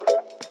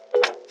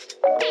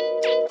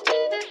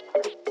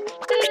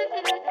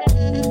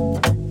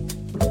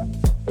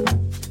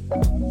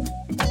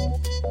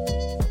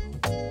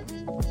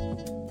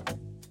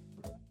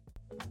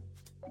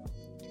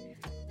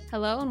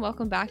everyone.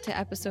 Welcome back to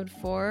episode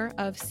 4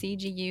 of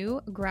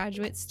CGU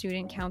Graduate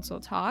Student Council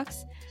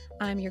Talks.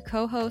 I'm your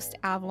co-host,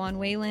 Avalon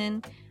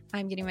Whalen.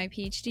 I'm getting my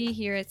PhD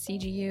here at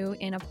CGU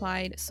in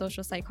applied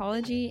social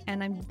psychology,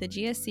 and I'm the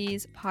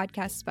GSC's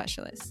podcast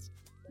specialist.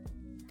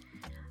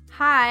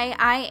 Hi,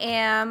 I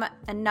am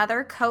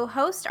another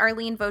co-host,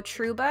 Arlene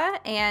Votruba,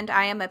 and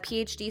I am a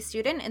PhD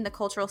student in the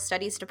Cultural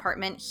Studies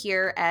Department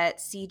here at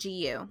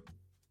CGU.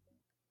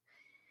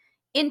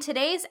 In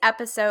today's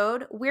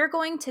episode, we're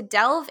going to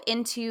delve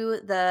into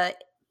the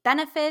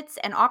benefits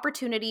and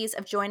opportunities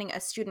of joining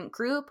a student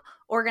group,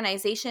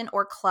 organization,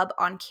 or club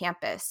on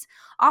campus.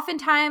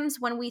 Oftentimes,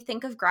 when we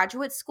think of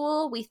graduate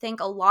school, we think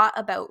a lot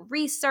about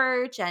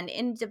research and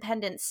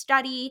independent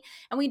study,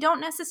 and we don't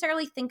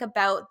necessarily think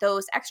about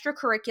those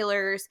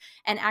extracurriculars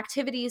and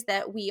activities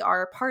that we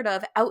are part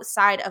of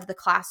outside of the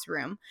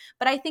classroom.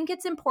 But I think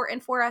it's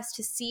important for us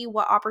to see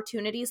what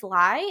opportunities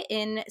lie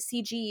in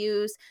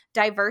CGU's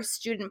diverse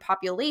student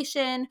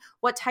population,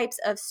 what types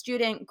of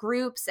student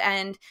groups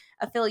and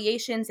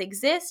affiliations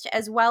exist,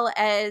 as well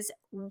as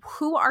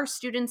who our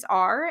students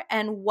are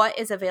and what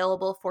is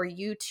available for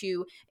you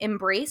to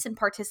embrace and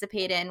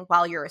participate in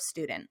while you're a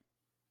student.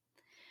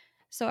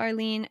 So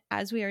Arlene,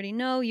 as we already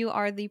know, you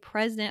are the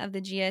president of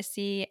the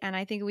GSC, and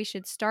I think we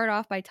should start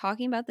off by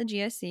talking about the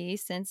GSC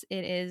since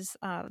it is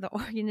the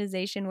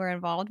organization we're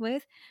involved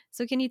with.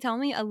 So can you tell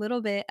me a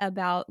little bit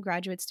about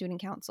Graduate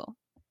Student Council?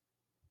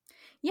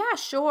 Yeah,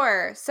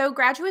 sure. So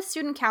Graduate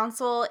Student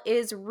Council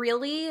is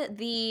really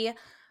the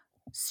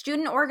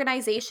student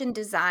organization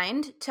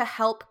designed to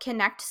help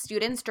connect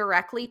students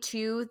directly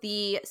to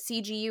the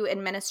CGU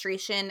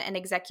administration and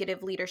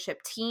executive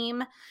leadership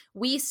team.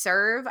 We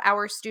serve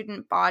our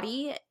student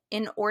body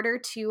in order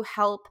to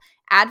help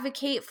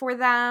advocate for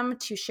them,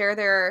 to share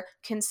their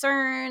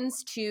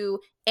concerns, to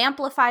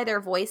amplify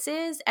their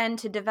voices, and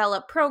to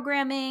develop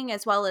programming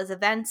as well as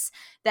events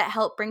that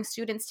help bring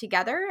students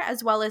together,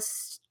 as well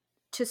as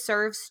to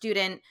serve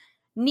student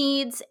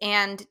needs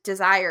and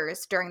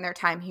desires during their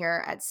time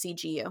here at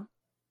CGU.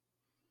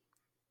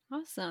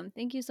 Awesome.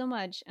 Thank you so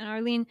much. And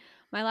Arlene,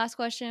 my last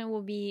question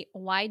will be,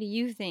 why do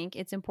you think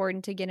it's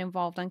important to get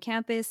involved on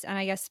campus, and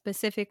I guess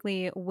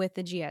specifically with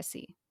the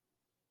GSC?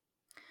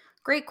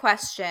 Great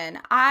question.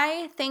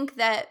 I think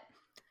that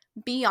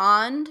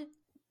beyond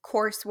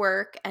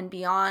coursework and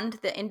beyond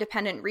the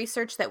independent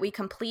research that we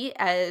complete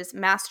as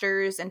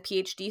master's and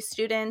PhD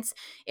students,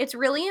 it's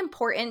really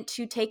important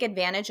to take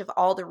advantage of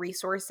all the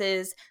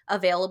resources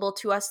available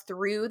to us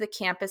through the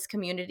campus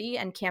community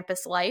and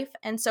campus life.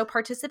 And so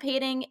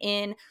participating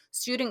in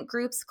student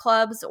groups,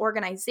 clubs,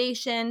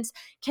 organizations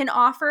can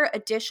offer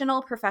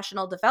additional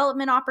professional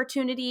development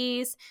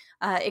opportunities,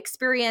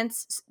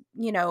 experience,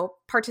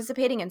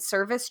 participating in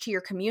service to your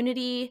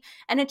community,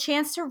 and a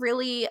chance to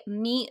really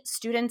meet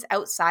students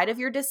outside of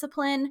your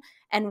discipline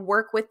and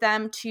work with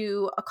them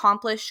to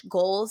accomplish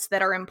goals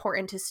that are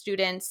important to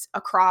students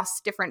across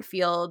different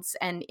fields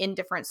and in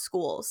different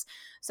schools.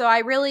 So I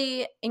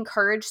really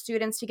encourage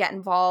students to get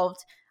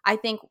involved. I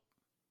think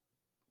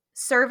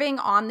serving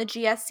on the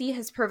GSC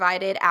has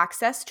provided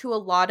access to a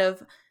lot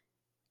of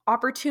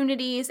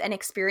opportunities and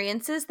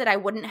experiences that I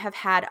wouldn't have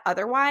had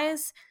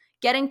otherwise.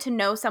 Getting to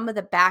know some of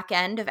the back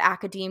end of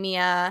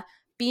academia,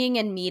 being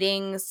in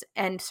meetings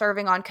and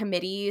serving on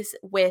committees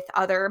with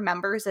other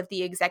members of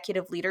the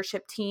executive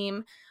leadership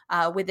team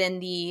within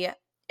the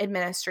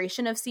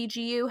administration of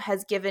CGU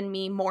has given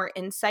me more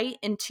insight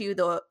into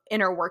the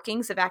inner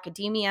workings of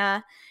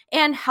academia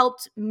and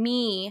helped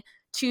me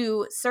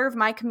to serve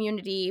my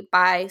community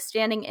by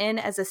standing in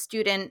as a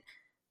student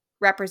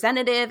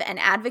representative and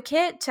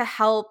advocate to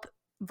help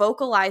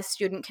vocalize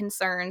student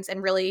concerns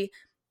and really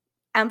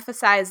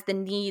emphasize the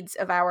needs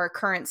of our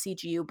current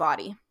CGU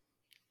body.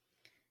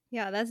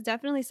 Yeah, that's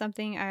definitely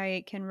something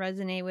I can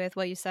resonate with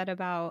what you said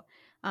about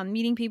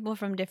meeting people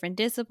from different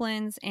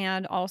disciplines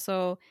and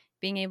also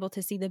being able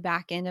to see the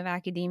back end of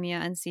academia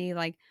and see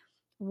like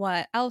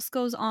what else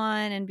goes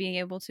on and being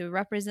able to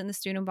represent the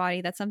student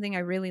body. That's something I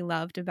really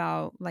loved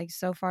about like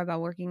so far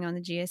about working on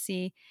the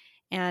GSC.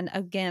 And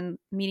again,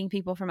 meeting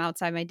people from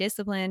outside my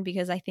discipline,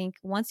 because I think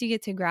once you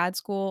get to grad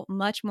school,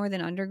 much more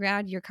than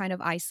undergrad, you're kind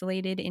of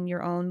isolated in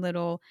your own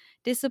little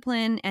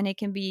discipline, and it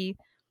can be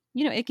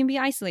it can be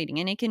isolating,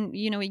 and it can,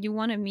 you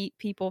want to meet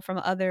people from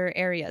other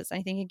areas.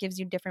 I think it gives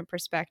you different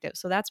perspectives.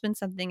 So that's been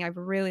something I've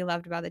really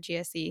loved about the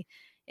GSC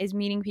is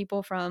meeting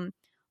people from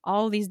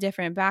all these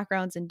different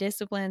backgrounds and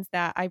disciplines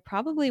that I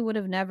probably would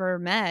have never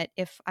met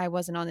if I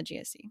wasn't on the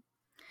GSC.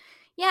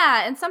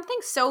 Yeah, and something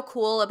so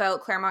cool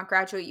about Claremont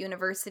Graduate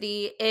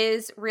University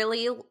is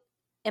really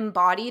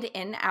embodied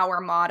in our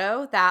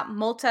motto, that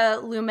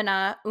multa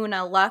lumina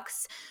una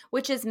lux,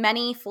 which is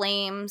many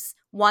flames,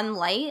 one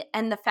light,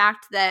 and the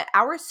fact that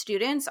our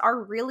students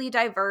are really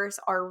diverse,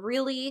 are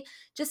really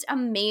just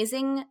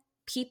amazing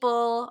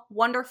people,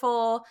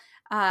 wonderful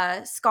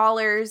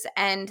scholars,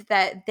 and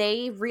that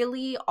they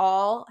really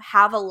all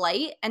have a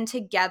light, and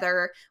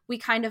together we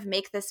kind of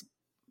make this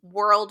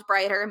world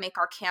brighter, make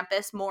our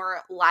campus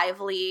more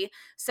lively.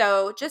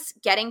 So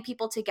just getting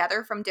people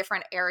together from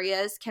different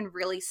areas can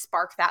really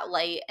spark that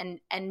light and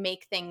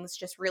make things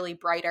just really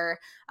brighter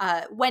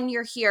when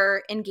you're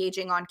here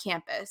engaging on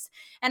campus.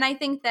 And I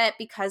think that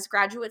because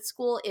graduate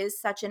school is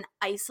such an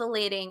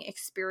isolating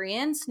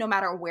experience, no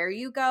matter where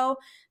you go,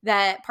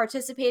 that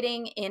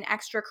participating in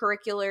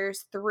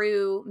extracurriculars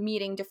through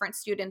meeting different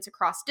students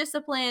across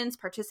disciplines,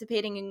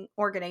 participating in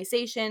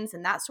organizations,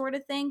 and that sort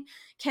of thing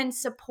can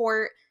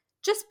support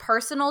just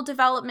personal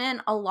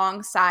development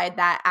alongside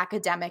that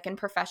academic and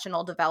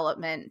professional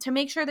development to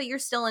make sure that you're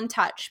still in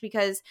touch,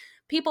 because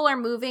people are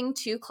moving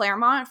to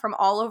Claremont from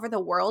all over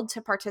the world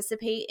to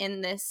participate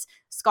in this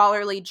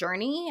scholarly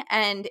journey.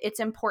 And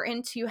it's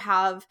important to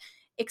have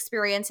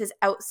experiences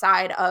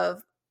outside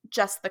of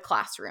just the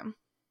classroom.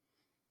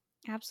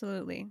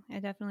 Absolutely. I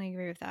definitely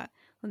agree with that.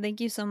 Well,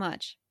 thank you so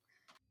much.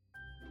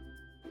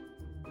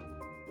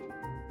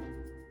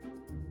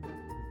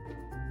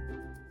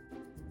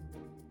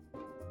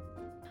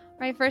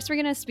 All right, first we're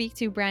going to speak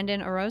to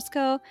Brandon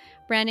Orozco.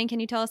 Brandon, can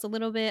you tell us a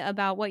little bit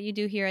about what you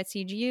do here at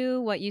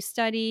CGU, what you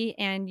study,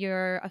 and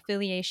your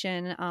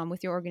affiliation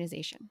with your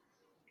organization?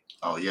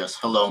 Oh, yes.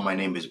 Hello, my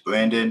name is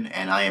Brandon,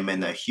 and I am in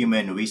the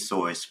Human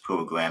Resource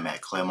Program at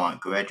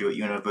Claremont Graduate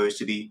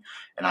University,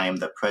 and I am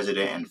the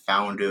president and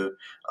founder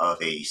of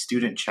a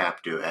student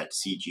chapter at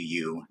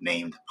CGU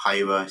named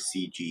PIRA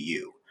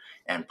CGU.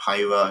 And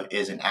PIRA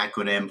is an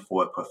acronym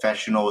for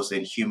Professionals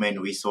in Human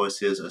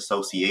Resources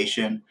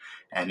Association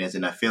and is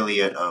an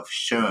affiliate of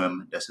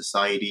SHRM, the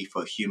Society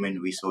for Human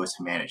Resource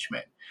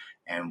Management.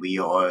 And we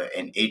are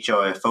an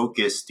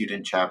HR-focused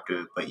student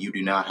chapter, but you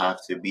do not have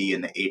to be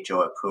in the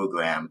HR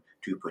program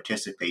to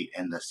participate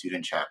in the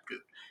student chapter.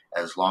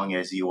 As long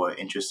as you are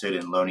interested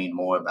in learning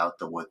more about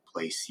the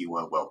workplace, you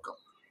are welcome.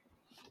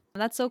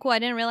 That's so cool. I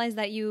didn't realize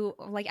that you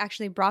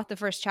actually brought the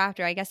first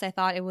chapter. I guess I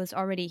thought it was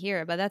already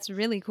here, but that's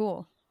really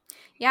cool.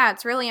 Yeah,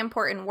 it's really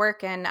important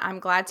work, and I'm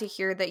glad to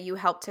hear that you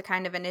helped to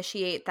kind of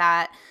initiate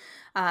that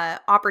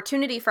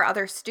opportunity for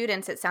other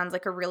students. It sounds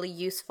like a really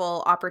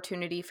useful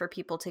opportunity for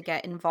people to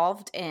get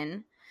involved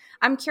in.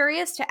 I'm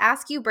curious to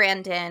ask you,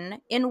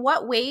 Brandon, in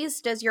what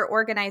ways does your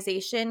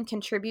organization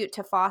contribute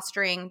to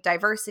fostering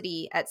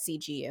diversity at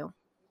CGU?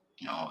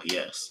 Oh,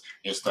 yes.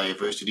 Yes,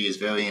 diversity is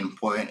very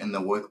important in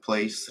the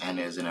workplace and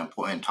is an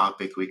important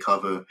topic we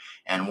cover.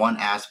 And one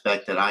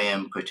aspect that I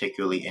am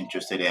particularly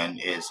interested in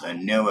is a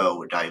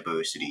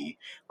neurodiversity,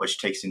 which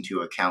takes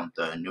into account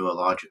the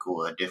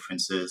neurological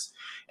differences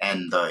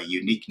and the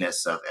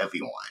uniqueness of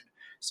everyone.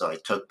 So I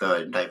took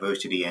the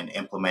diversity and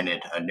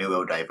implemented a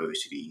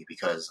neurodiversity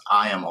because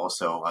I am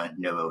also a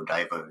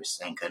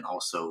neurodiverse and can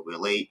also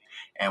relate.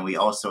 And we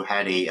also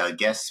had a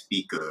guest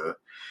speaker.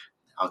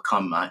 I'll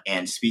come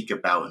and speak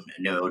about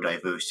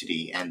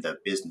neurodiversity and the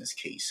business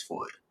case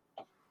for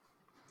it.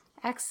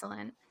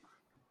 Excellent.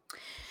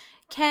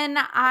 Can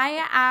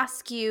I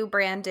ask you,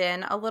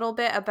 Brandon, a little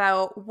bit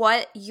about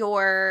what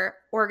your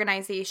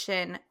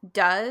organization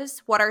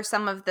does? What are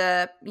some of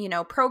the,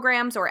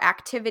 programs or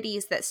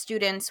activities that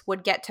students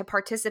would get to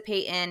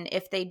participate in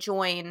if they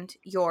joined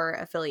your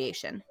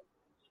affiliation?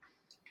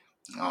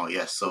 Oh,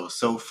 yes.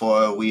 So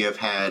far we have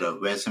had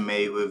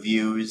resume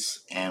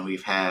reviews and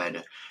we've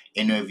had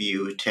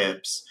interview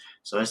tips.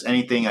 So it's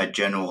anything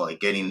general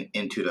like getting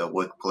into the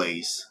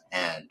workplace,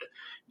 and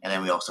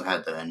then we also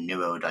had the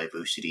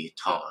neurodiversity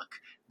talk.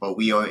 But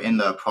we are in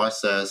the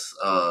process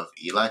of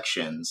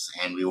elections,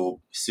 and we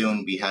will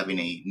soon be having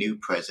a new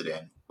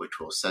president, which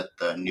will set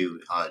the new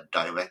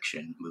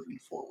direction moving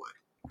forward.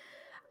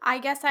 I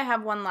guess I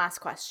have one last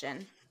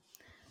question.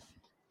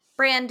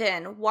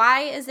 Brandon,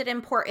 why is it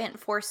important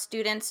for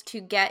students to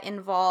get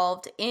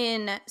involved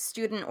in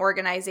student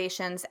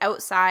organizations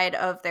outside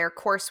of their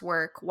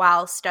coursework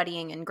while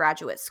studying in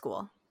graduate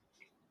school?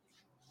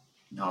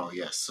 Oh,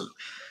 yes.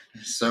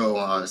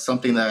 So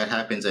something that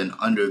happens in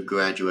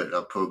undergraduate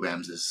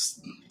programs is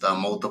the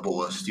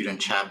multiple student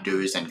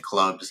chapters and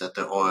clubs that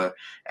there are,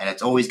 and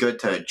it's always good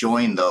to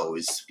join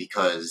those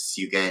because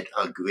you get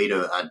a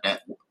greater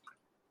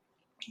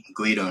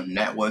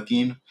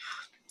networking,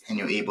 and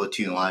you're able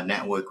to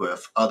network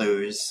with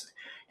others,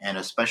 and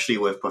especially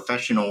with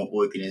professional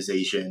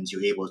organizations,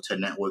 you're able to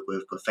network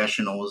with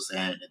professionals,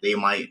 and they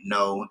might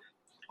know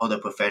other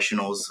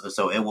professionals,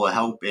 so it will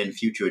help in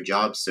future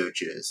job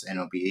searches, and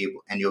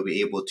you'll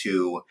be able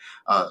to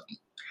uh,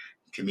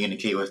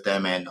 communicate with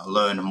them and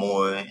learn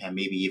more, and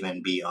maybe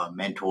even be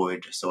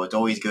mentored. So it's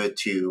always good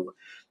to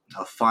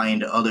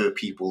find other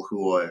people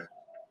who are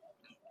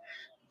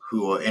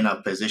in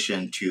a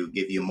position to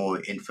give you more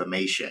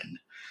information.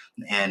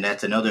 And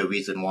that's another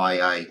reason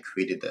why I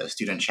created the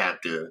student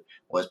chapter,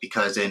 was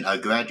because in a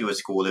graduate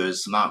school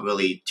there's not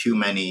really too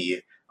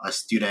many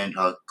student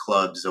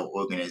clubs or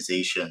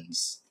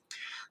organizations,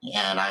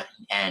 and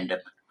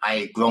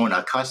I grown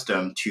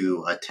accustomed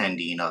to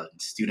attending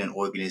student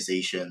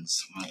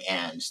organizations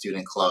and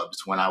student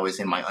clubs when I was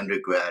in my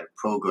undergrad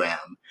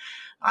program.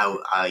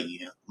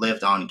 I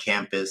lived on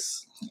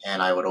campus,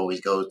 and I would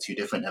always go to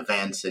different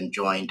events and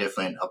join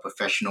different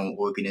professional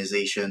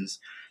organizations.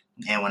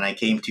 And when I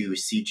came to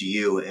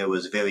CGU, it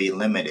was very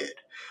limited.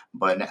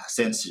 But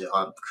since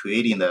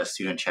creating the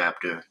student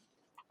chapter,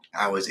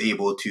 I was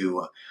able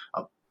to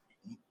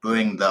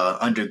bring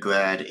the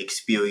undergrad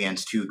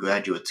experience to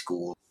graduate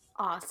school.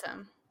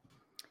 Awesome.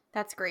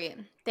 That's great.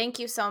 Thank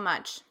you so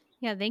much.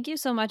 Yeah, thank you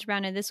so much,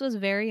 Brandon. This was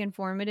very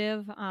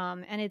informative.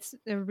 And it's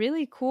a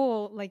really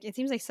cool, like, it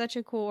seems like such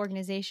a cool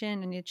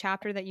organization and a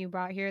chapter that you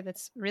brought here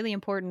that's really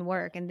important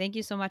work. And thank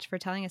you so much for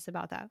telling us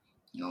about that.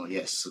 Oh,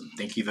 yes.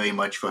 Thank you very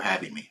much for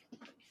having me.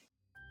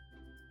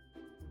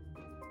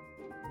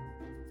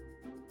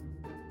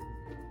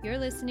 You're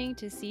listening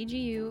to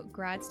CGU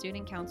Grad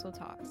Student Council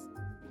Talks.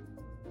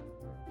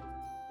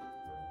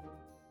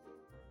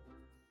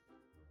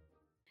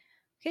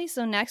 Okay,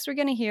 so next we're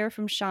going to hear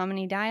from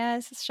Shamini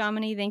Diaz.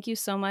 Shamini, thank you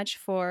so much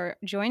for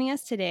joining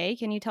us today.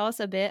 Can you tell us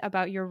a bit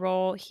about your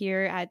role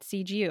here at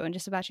CGU and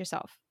just about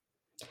yourself?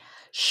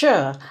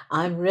 Sure.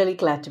 I'm really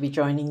glad to be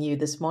joining you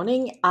this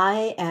morning.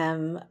 I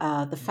am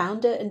the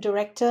founder and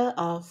director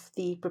of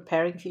the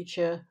Preparing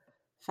Future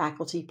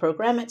faculty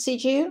program at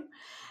CGU,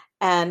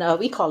 and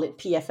we call it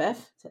PFF.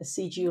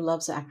 CGU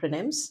loves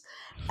acronyms.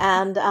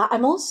 And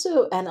I'm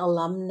also an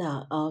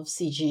alumna of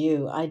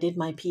CGU. I did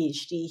my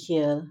PhD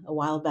here a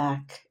while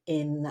back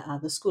in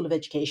the School of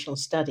Educational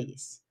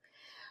Studies.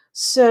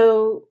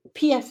 So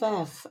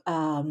PFF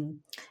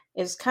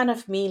is kind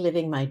of me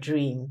living my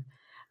dream.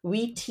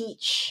 We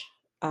teach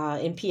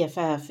in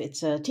PFF,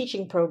 it's a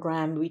teaching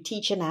program. We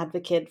teach and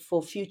advocate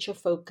for future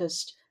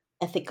focused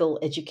ethical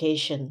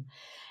education.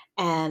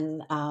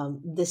 And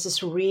this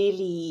is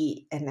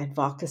really an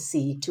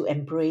advocacy to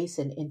embrace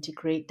and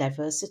integrate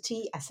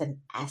diversity as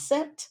an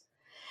asset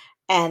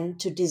and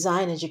to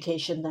design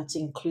education that's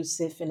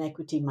inclusive and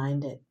equity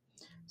minded.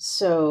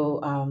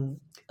 So,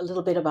 a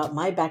little bit about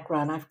my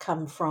background. I've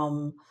come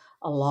from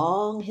a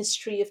long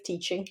history of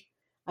teaching.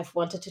 I've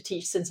wanted to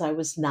teach since I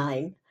was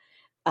 9.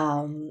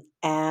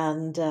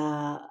 And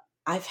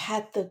I've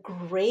had the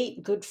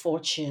great good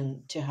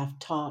fortune to have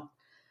taught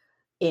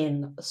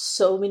in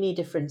so many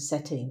different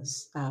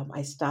settings.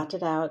 I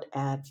started out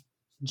at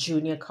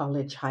junior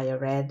college,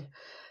 higher ed.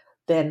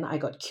 Then I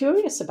got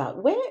curious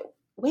about where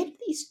do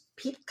these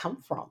people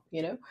come from,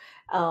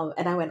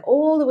 and I went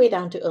all the way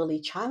down to early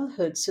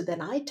childhood. So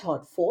then I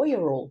taught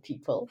 4-year-old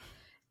people,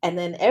 and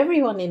then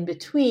everyone in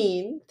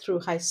between through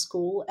high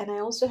school. And I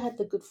also had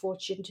the good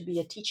fortune to be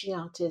a teaching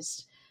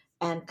artist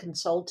and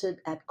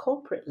consulted at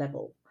corporate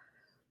level.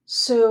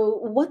 So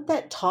what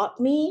that taught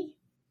me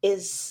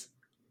is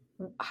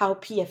how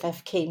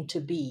PFF came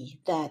to be,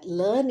 that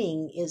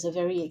learning is a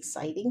very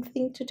exciting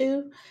thing to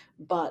do,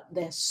 but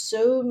there's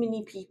so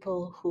many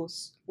people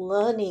whose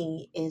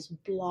learning is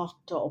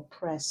blocked or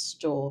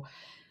oppressed or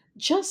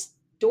just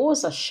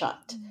doors are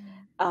shut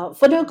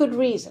for no good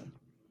reason,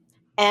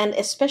 and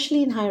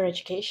especially in higher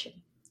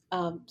education.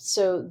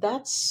 So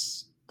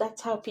that's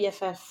how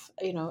PFF,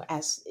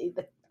 as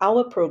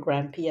our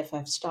program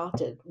PFF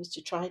started, was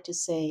to try to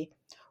say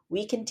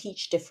we can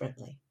teach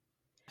differently.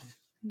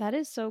 That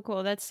is so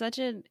cool. That's such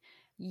a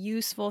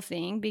useful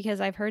thing because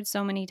I've heard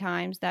so many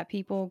times that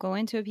people go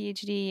into a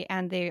PhD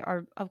and they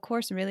are, of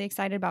course, really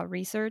excited about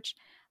research,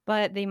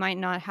 but they might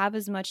not have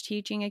as much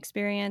teaching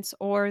experience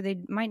or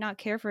they might not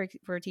care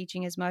for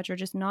teaching as much or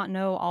just not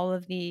know all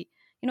of the,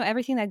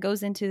 everything that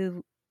goes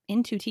into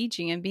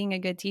teaching and being a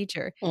good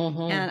teacher.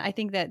 Mm-hmm. And I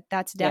think that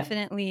that's Yeah.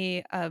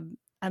 definitely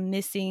a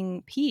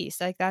missing piece.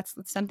 Like that's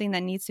something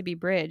that needs to be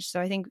bridged. So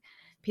I think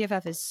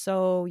PFF is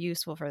so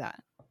useful for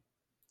that.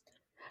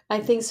 I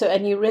think so.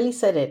 And you really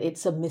said it.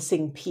 It's a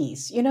missing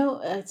piece.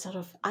 It's sort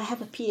of, I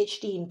have a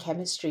PhD in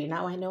chemistry.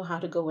 Now I know how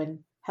to go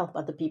and help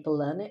other people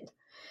learn it.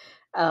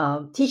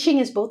 Teaching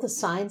is both a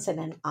science and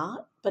an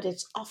art, but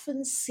it's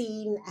often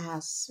seen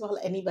as, well,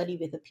 anybody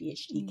with a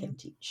PhD can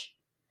teach.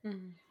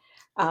 Mhm.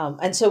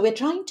 And so we're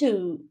trying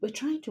to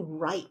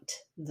write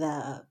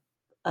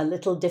a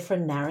little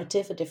different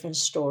narrative, a different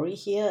story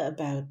here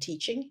about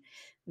teaching,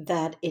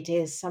 that it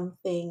is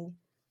something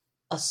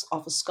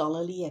of a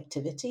scholarly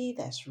activity.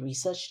 There's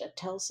research that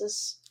tells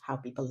us how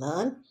people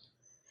learn.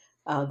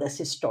 There's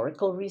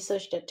historical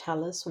research that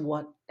tell us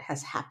what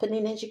has happened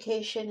in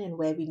education and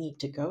where we need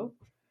to go.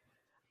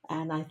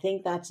 And I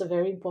think that's a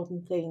very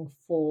important thing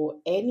for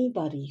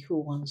anybody who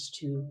wants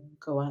to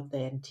go out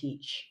there and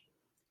teach.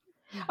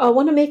 I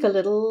want to make a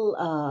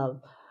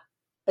little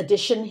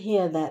addition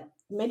here that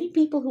many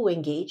people who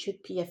engage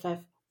with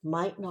PFF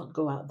might not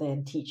go out there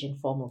and teach in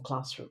formal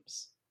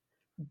classrooms,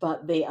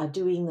 but they are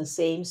doing the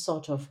same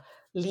sort of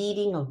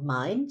leading of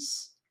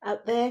minds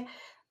out there.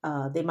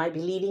 They might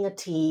be leading a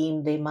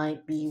team, they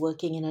might be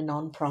working in a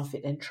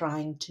nonprofit and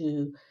trying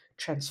to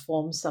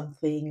transform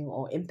something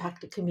or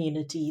impact a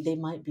community, they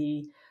might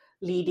be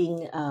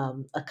leading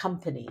a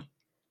company.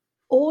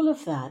 All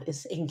of that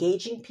is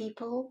engaging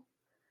people,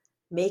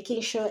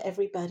 making sure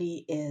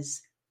everybody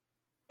is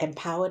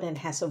empowered and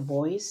has a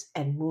voice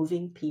and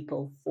moving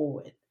people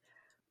forward.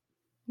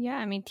 Yeah,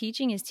 I mean,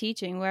 teaching is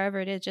teaching wherever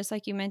it is. Just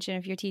like you mentioned,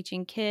 if you're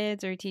teaching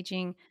kids or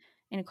teaching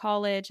in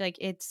college. Like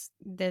it's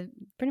the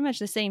pretty much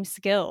the same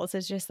skills.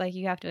 It's just like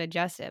you have to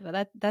adjust it.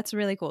 But that's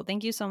really cool.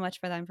 Thank you so much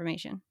for that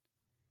information.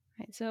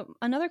 Right. So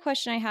another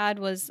question I had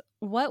was,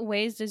 what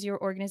ways does your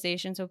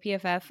organization, so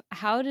PFF,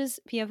 how does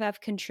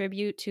PFF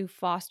contribute to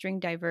fostering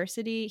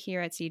diversity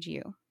here at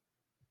CGU?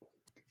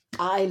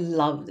 I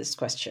love this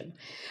question.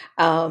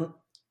 Um,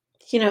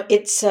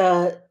 it's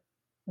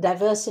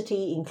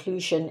diversity,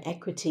 inclusion,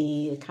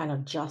 equity, kind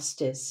of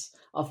justice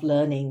of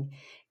learning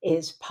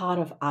is part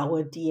of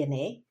our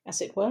DNA,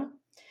 as it were.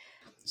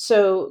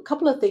 So, a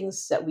couple of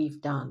things that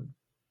we've done.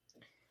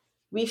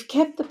 We've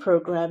kept the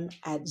program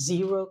at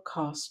zero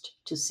cost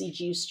to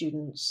CGU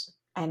students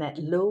and at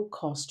low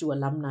cost to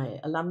alumni.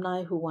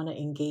 Alumni who want to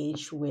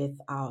engage with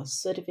our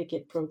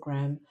certificate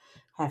program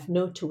have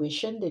no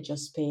tuition, they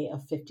just pay a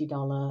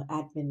 $50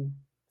 admin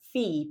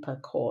fee per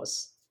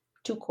course,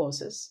 two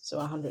courses, so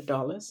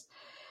 $100.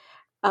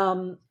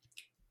 Um,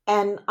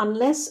 and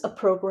unless a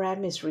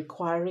program is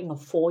requiring a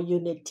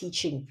 4-unit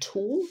teaching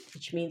tool,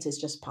 which means it's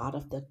just part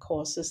of the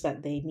courses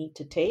that they need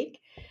to take,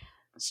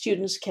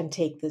 students can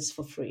take this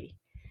for free.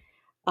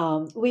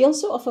 We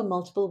also offer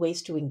multiple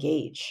ways to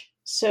engage.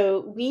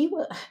 So we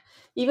were,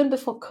 even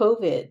before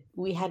COVID,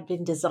 we had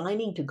been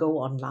designing to go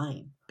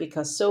online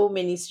because so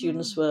many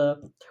students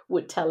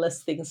would tell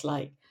us things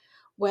like,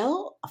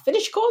 well, I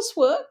finished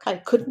coursework. I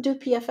couldn't do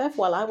PFF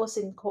while I was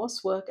in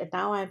coursework, and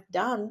now I'm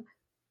done,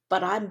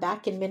 but I'm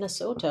back in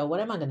Minnesota. What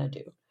am I going to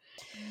do?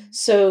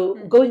 So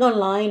going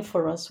online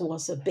for us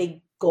was a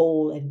big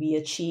goal, and we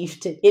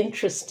achieved it,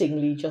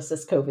 interestingly, just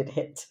as COVID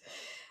hit.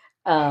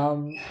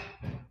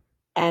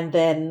 And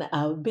then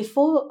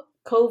before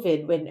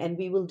COVID, and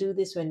we will do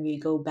this when we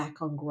go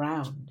back on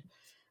ground,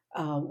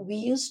 we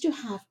used to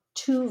have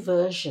two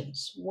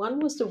versions. One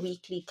was the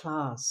weekly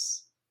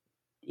class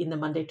in the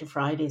Monday to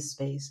Friday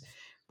space,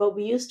 but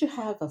we used to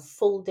have a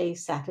full day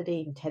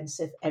Saturday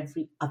intensive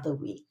every other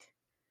week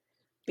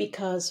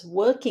because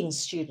working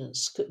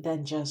students could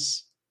then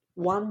just,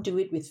 one, do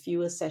it with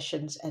fewer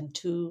sessions, and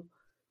two,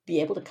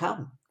 be able to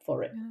come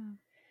for it. Yeah.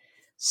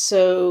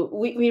 So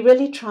we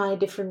really try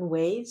different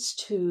ways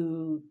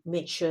to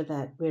make sure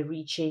that we're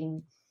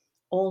reaching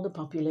all the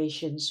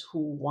populations who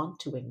want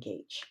to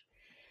engage.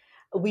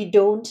 We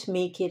don't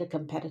make it a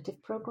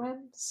competitive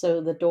program,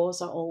 so the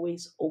doors are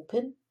always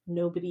open.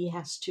 Nobody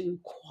has to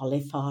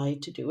qualify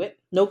to do it.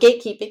 No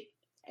gatekeeping.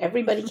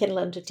 Everybody can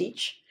learn to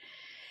teach.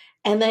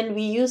 And then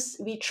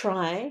we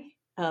try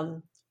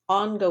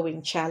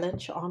ongoing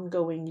challenge,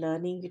 ongoing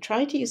learning. We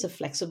try to use a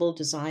flexible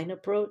design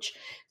approach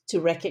to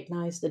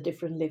recognize the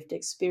different lived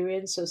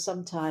experience. So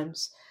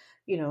sometimes,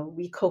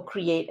 we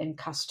co-create and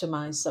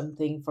customize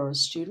something for a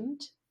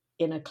student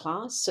in a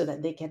class so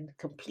that they can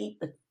complete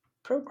the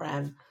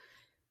program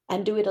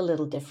and do it a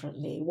little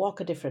differently, walk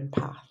a different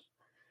path.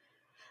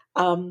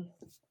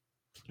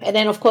 And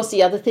then, of course,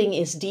 the other thing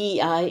is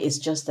DEI is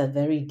just the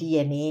very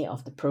DNA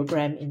of the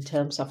program in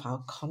terms of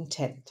our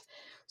content.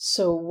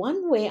 So,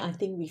 one way I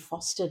think we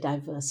foster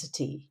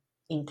diversity,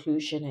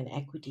 inclusion, and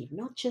equity,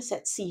 not just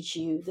at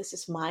CGU, this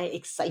is my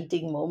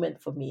exciting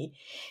moment for me,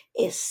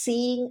 is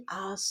seeing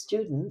our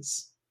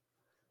students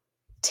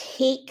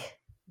take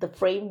the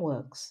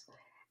frameworks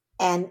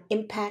and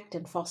impact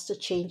and foster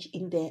change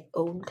in their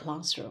own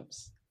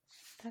classrooms.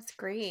 That's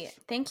great.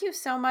 Thank you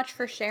so much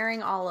for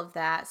sharing all of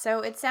that. So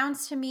it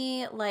sounds to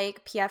me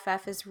like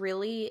PFF is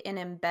really an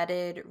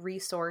embedded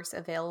resource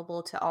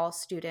available to all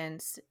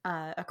students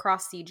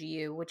across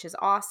CGU, which is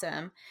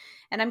awesome.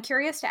 And I'm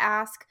curious to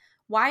ask,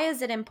 why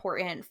is it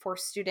important for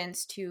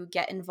students to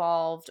get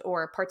involved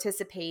or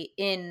participate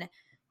in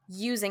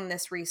using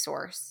this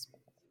resource?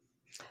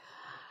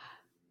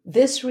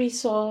 This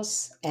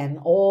resource and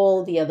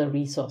all the other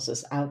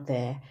resources out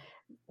there,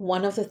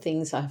 one of the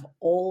things I've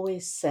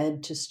always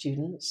said to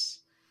students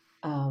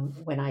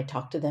when I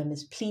talk to them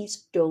is,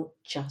 please don't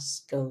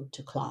just go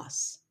to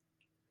class.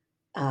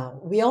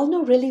 We all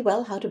know really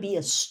well how to be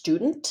a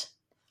student,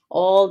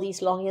 all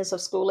these long years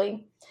of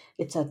schooling.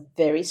 It's a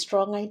very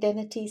strong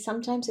identity.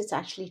 Sometimes it's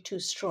actually too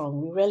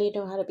strong. We really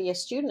know how to be a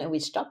student and we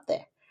stop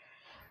there.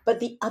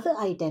 But the other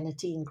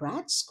identity in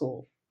grad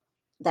school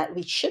that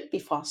we should be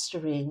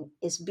fostering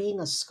is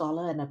being a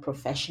scholar and a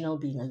professional,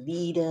 being a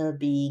leader,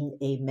 being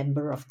a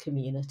member of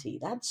community.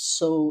 That's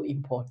so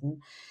important,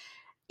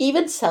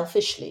 even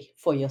selfishly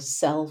for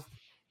yourself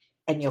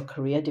and your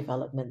career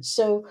development.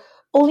 So,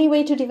 only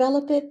way to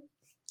develop it,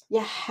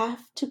 you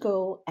have to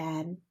go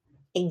and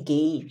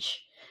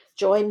engage.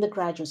 Join the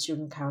Graduate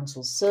Student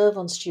Council, serve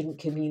on student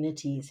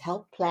communities,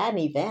 help plan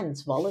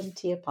events,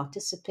 volunteer,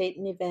 participate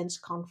in events,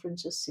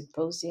 conferences,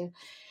 symposia.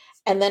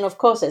 And then, of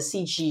course, at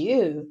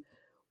CGU,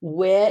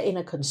 we're in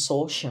a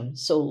consortium.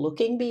 So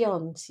looking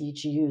beyond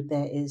CGU,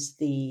 there is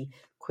the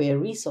Queer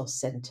Resource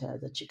Center,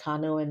 the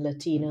Chicano and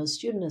Latino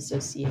Student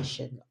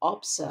Association,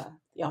 OPSA,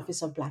 the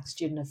Office of Black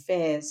Student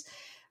Affairs.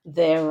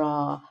 There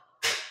are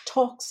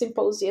talks,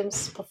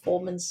 symposiums,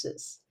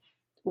 performances.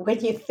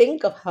 When you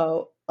think of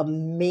how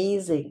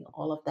amazing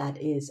all of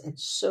that is, and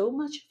so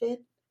much of it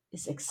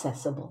is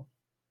accessible.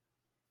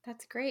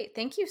 That's great.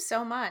 Thank you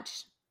so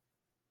much.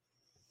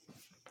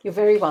 You're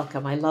very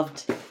welcome. I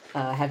loved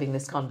having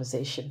this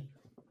conversation.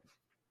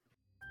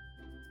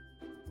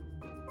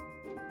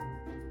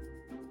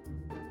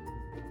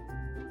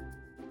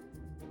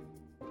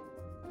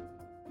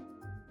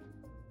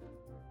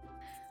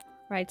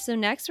 Right. So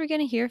next we're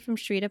going to hear from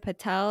Shrita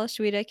Patel.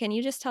 Shrita, can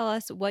you just tell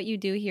us what you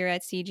do here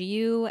at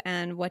CGU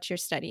and what you're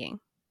studying?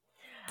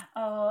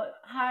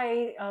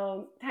 Hi,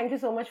 thank you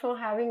so much for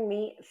having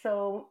me.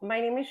 So, my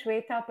name is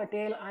Shweta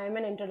Patel. I am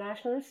an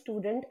international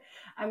student.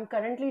 I'm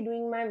currently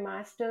doing my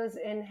master's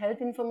in Health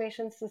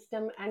Information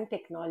System and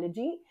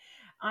Technology.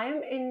 I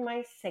am in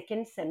my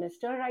second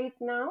semester right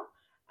now,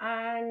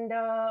 and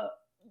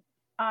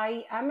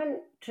I am a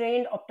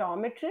trained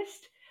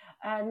optometrist,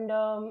 and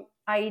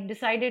I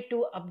decided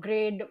to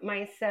upgrade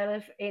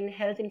myself in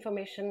health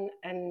information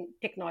and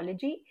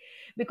technology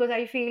because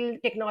I feel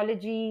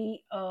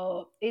technology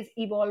is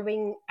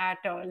evolving at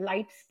a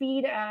light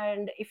speed.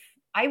 And if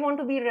I want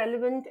to be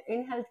relevant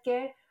in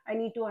healthcare, I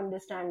need to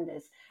understand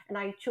this. And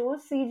I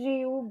chose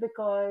CGU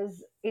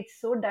because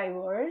it's so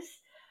diverse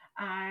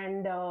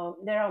and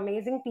there are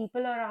amazing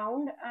people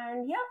around.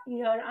 And yeah,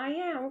 here I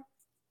am.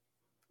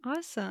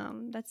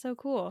 Awesome. That's so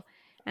cool.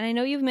 And I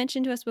know you've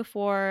mentioned to us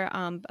before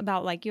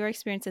about like your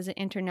experience as an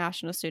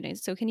international student.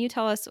 So can you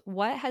tell us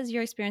what has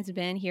your experience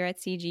been here at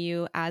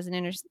CGU as an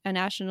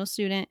international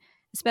student,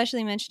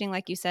 especially mentioning,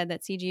 like you said,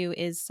 that CGU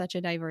is such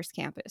a diverse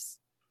campus?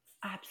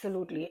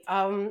 Absolutely.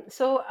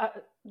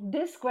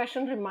 This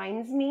question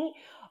reminds me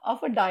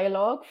of a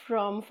dialogue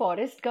from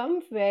Forrest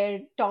Gump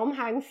where Tom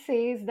Hanks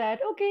says that,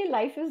 okay,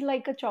 life is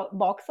like a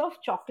box of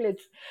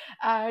chocolates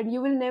and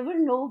you will never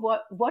know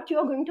what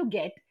you're going to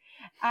get.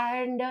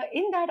 And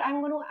in that,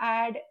 I'm going to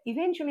add,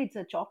 eventually it's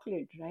a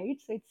chocolate, right?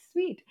 So it's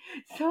sweet.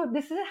 So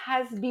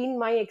has been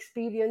my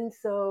experience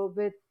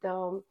with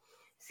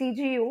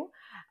CGU.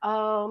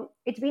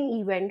 It's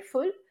been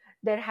eventful.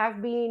 There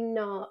have been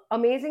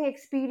amazing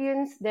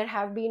experience. There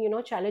have been,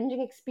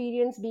 challenging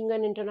experience being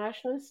an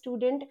international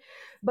student.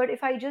 But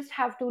if I just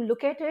have to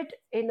look at it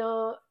in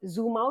a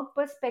zoom out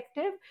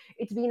perspective,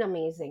 it's been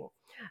amazing.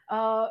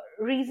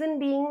 Reason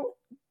being,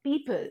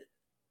 people,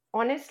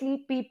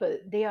 honestly, people,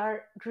 they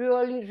are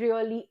really,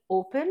 really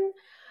open.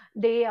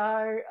 They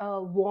are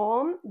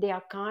warm, they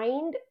are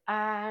kind,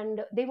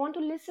 and they want to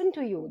listen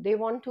to you. They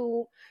want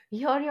to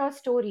hear your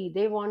story,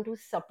 they want to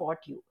support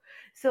you.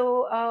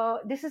 So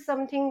this is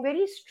something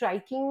very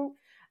striking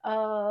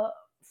uh,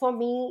 for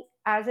me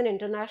as an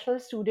international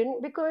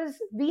student,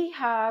 because we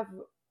have,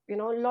 a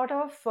lot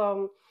of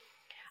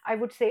I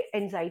would say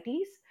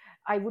anxieties.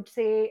 I would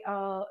say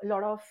a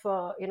lot of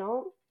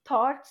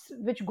thoughts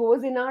which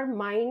goes in our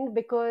mind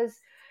because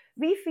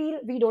we feel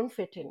we don't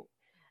fit in,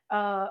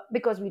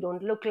 because we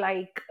don't look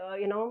like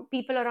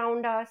people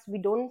around us. We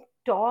don't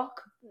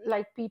talk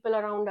like people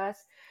around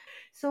us.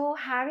 So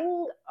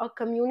having a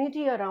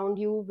community around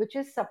you which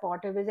is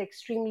supportive is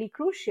extremely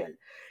crucial.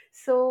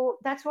 So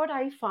that's what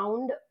I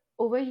found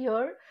over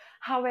here.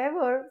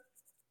 However,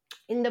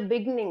 in the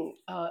beginning,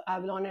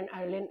 Avalon and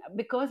Ireland,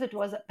 because it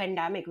was a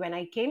pandemic when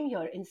I came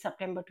here in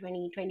September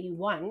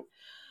 2021,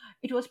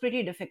 it was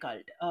pretty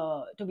difficult,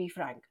 to be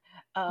frank,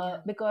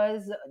 Yeah.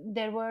 because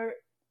there were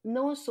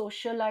no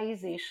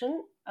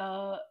socialization.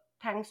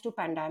 Thanks to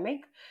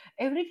pandemic,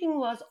 everything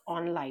was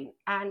online,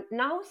 and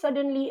now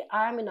suddenly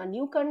I'm in a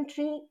new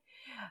country,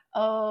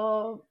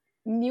 uh,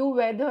 new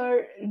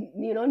weather,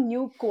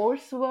 new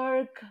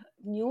coursework,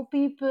 new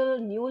people,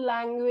 new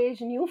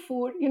language, new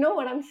food. You know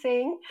what I'm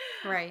saying?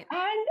 Right.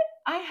 And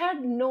I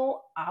had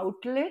no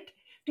outlet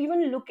to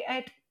even look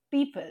at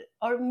people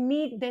or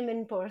meet them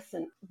in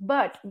person.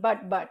 But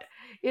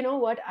you know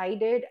what I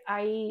did?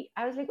 I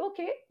was like,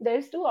 okay,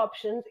 there's two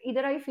options.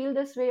 Either I feel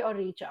this way or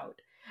reach out.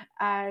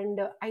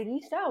 And I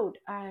reached out,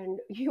 and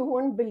you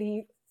won't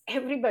believe,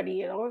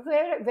 everybody,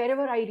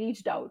 wherever I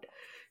reached out,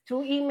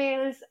 through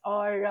emails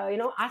or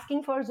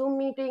asking for Zoom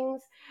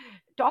meetings,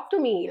 talk to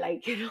me,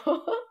 like,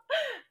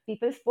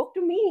 people spoke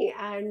to me,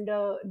 and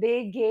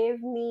they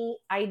gave me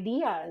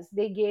ideas,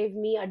 they gave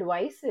me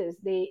advices,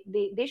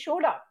 they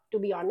showed up, to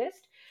be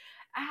honest.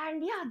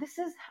 And yeah, this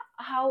is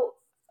how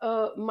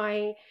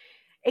my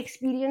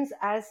experience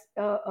as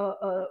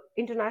a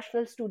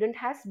international student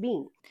has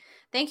been.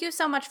 Thank you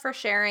so much for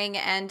sharing.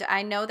 And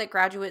I know that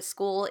graduate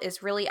school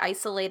is really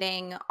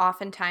isolating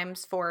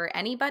oftentimes for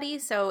anybody.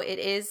 So it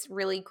is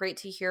really great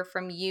to hear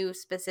from you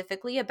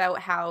specifically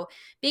about how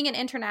being an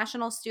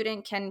international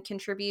student can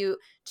contribute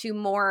to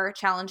more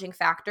challenging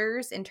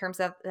factors in terms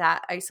of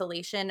that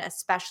isolation,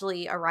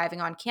 especially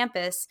arriving on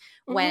campus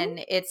Hmm.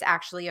 when it's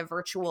actually a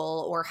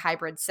virtual or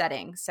hybrid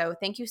setting. So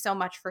thank you so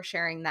much for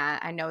sharing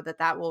that. I know that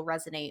that will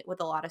resonate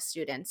with a lot of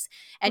students.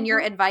 And your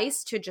Hmm.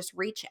 advice to just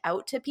reach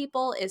out to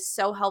people is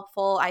so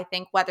helpful. I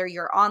think whether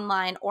you're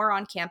online or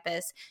on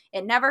campus,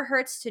 it never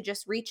hurts to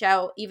just reach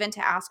out, even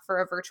to ask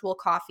for a virtual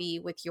coffee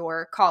with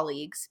your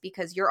colleagues,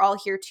 because you're all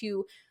here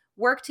to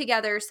work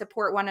together,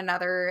 support one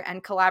another,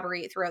 and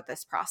collaborate throughout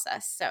this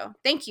process. So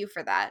thank you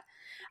for that.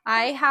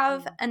 I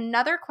have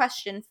another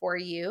question for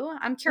you.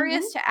 I'm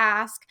curious to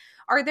ask,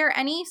 are there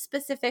any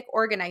specific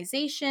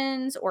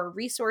organizations or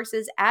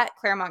resources at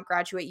Claremont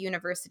Graduate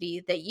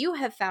University that you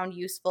have found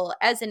useful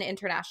as an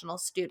international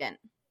student?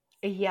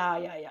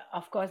 Yeah.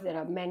 Of course, there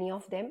are many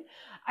of them.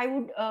 I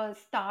would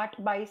start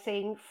by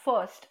saying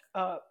first,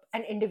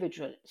 an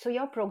individual. So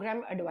your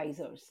program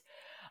advisors.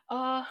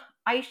 I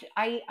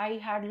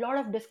had a lot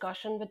of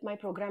discussion with my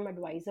program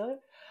advisor.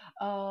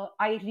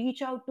 I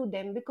reach out to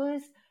them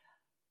because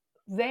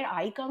where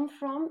I come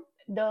from,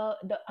 the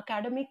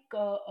academic,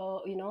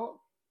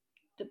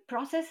 the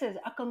processes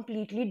are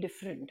completely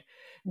different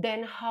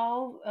than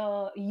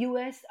how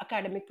US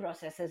academic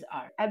processes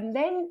are. And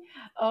then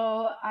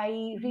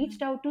I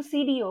reached out to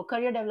CDO,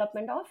 Career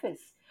Development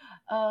Office.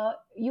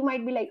 You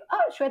might be like,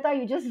 oh, Shweta,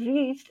 you just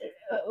reached.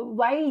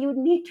 Why you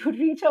need to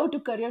reach out to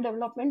Career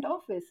Development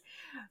Office?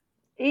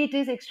 It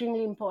is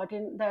extremely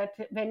important that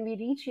when we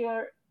reach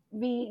here,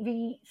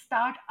 we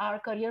start our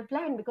career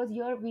plan, because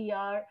here we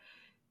are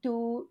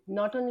to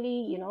not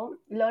only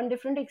learn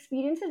different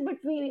experiences, but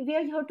we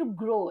are here to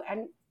grow,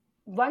 and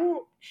one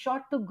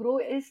shot to grow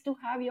is to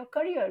have your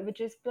career which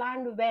is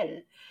planned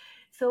well.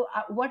 So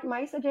what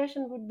my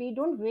suggestion would be,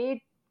 don't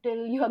wait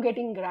till you are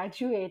getting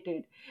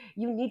graduated.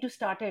 You need to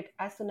start it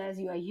as soon as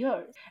you are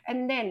here.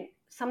 And then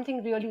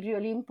something really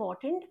really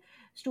important: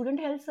 student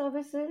health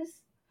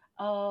services,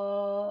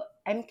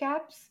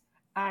 MCAPS,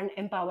 and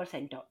Empower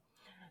Center.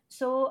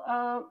 So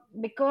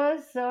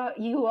because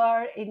you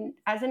are in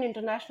as an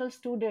international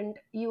student,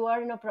 you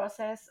are in a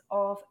process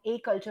of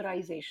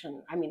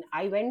acculturization. I mean,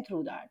 I went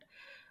through that.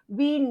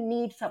 We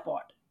need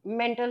support,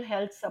 mental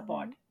health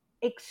support,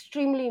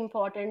 extremely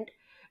important.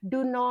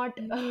 Do not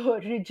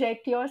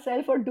reject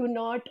yourself, or do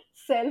not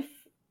self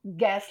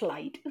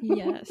gaslight.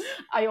 Yes.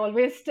 I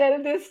always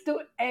tell this to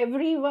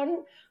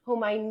everyone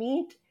whom I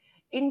meet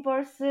in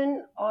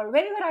person, or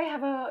wherever I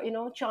have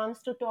a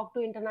chance to talk to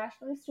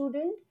international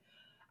student.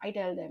 I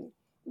tell them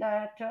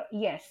that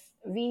yes,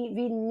 we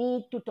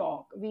need to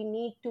talk, we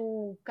need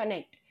to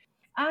connect.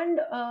 And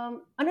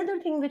another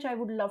thing which I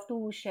would love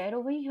to share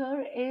over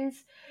here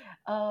is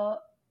uh,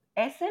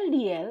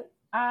 SLDL,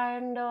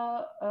 and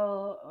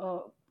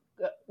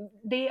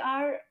they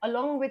are,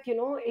 along with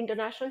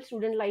international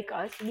student like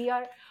us, we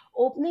are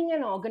opening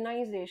an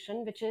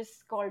organization which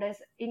is called as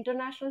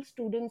International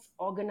Students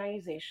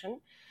Organization,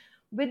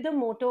 with the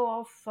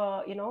motto of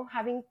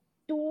having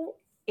two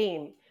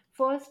aim.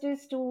 First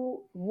is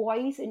to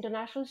voice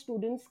international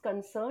students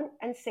concern,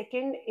 and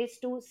second is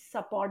to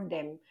support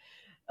them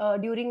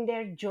during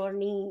their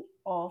journey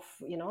of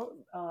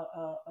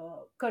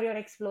career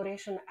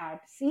exploration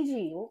at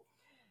CGU.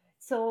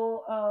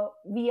 So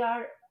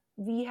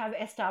we have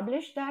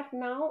established that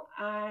now,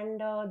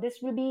 and this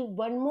will be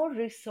one more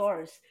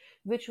resource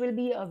which will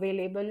be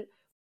available.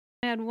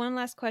 I had one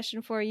last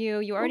question for you.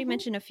 You already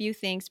mentioned a few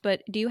things,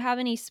 but do you have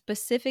any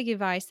specific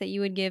advice that you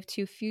would give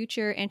to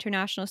future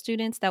international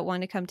students that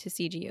want to come to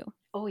CGU?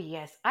 Oh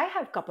yes, I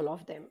have a couple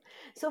of them.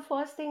 So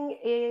first thing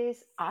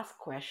is ask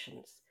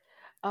questions.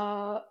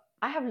 I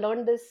have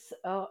learned this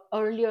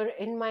earlier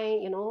in my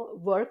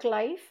work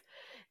life,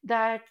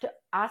 that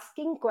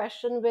asking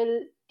question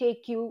will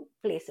take you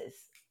places.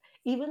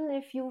 Even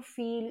if you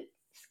feel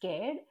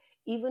scared,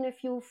 even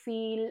if you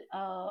feel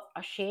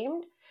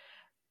ashamed,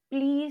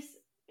 please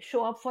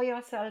show up for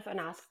yourself and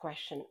ask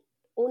question.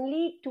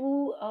 Only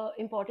two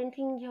important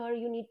thing here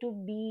you need to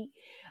be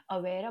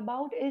aware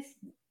about is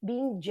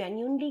being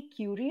genuinely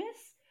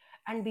curious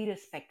and be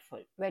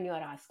respectful when you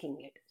are asking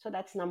it. So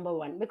that's number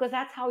one, because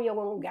that's how you're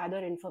going to gather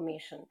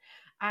information,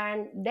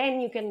 and then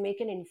you can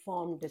make an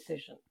informed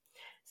decision.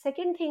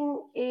 Second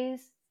thing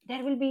is,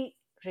 there will be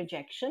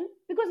rejection,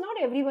 because not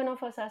every one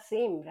of us are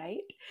same, right?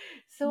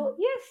 So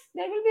yes,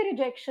 there will be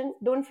rejection.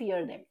 Don't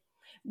fear them,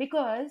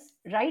 because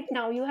right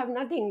now you have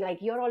nothing, like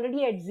you're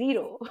already at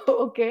zero.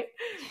 Okay,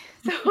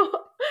 so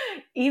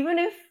even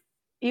if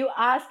you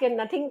ask and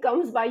nothing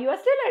comes by, you are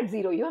still at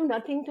zero, you have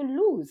nothing to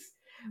lose.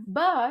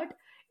 But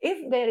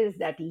if there is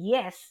that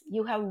yes,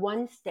 you have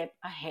one step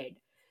ahead.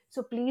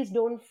 So please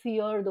don't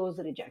fear those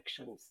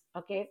rejections.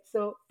 Okay,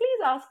 so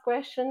please ask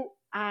question,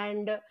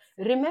 and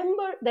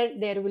remember that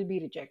there will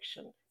be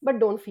rejection, but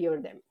don't fear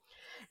them.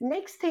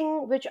 Next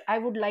thing which I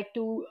would like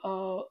to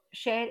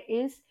share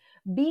is,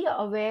 be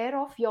aware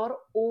of your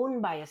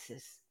own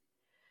biases.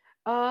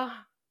 uh,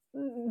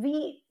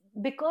 we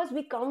Because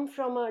we come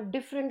from a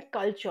different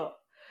culture,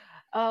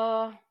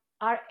 uh,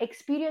 our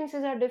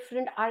experiences are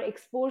different, our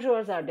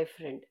exposures are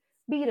different.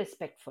 Be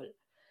respectful.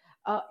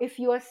 If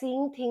you are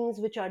seeing things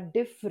which are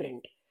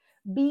different,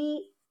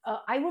 be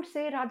I would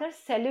say, rather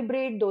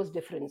celebrate those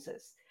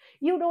differences.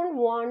 You don't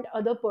want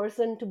other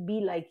person to be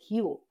like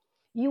you.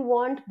 You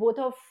want both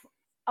of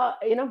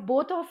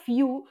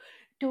you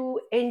to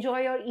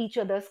enjoy your each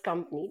other's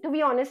company. To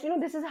be honest,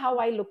 this is how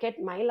I look at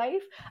my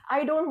life.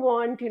 I don't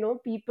want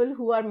people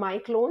who are my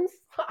clones.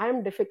 I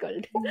am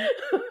difficult.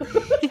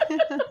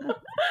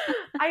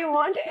 I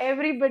want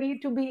everybody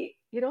to be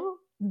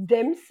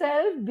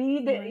themselves,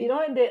 be the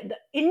Right. the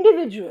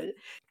individual.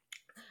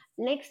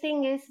 Next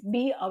thing is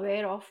be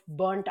aware of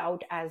burnt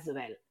out as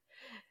well.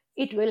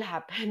 It will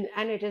happen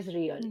and it is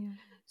real. Yeah.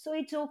 So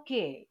it's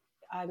okay.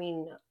 I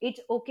mean, it's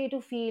okay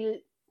to feel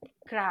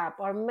crap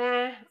or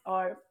meh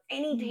or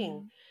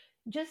anything.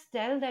 Yeah. Just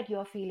tell that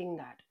you're feeling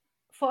that.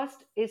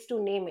 First is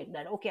to name it,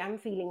 that okay, I'm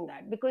feeling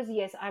that, because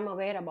yes, I'm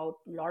aware about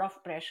a lot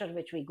of pressure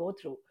which we go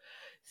through.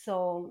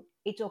 So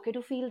it's okay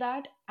to feel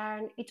that,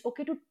 and it's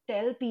okay to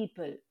tell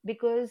people,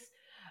 because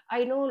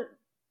I know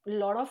a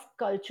lot of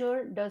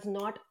culture does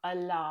not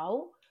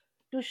allow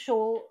to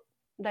show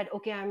that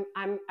okay,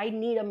 I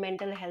need a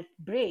mental health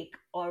break,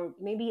 or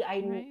maybe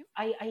Right.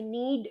 I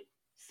need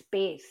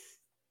space.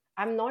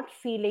 I'm not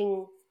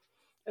feeling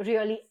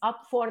really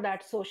up for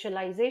that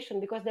socialization,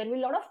 because there will be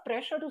a lot of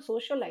pressure to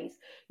socialize.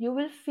 You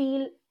will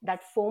feel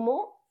that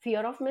FOMO,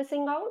 fear of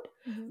missing out,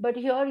 Mhm. but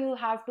here you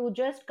have to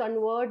just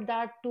convert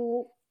that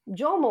to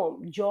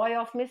JOMO, joy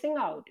of missing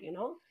out.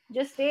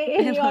 Just stay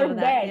in I your love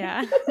that. bed.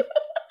 Yeah.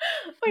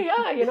 Oh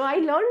yeah, I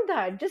learned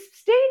that. Just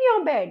stay in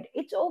your bed.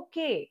 It's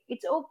okay.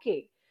 It's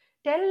okay.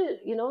 Tell,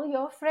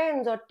 your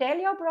friends, or tell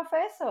your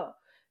professor,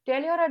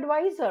 tell your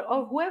advisor,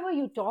 or whoever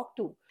you talk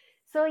to.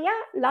 So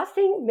yeah, last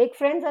thing, make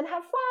friends and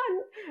have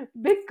fun.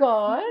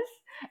 Because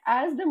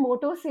as the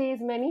motto says,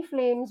 many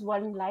flames,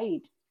 one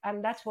light.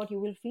 And that's what you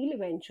will feel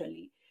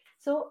eventually.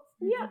 So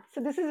yeah, Mhm.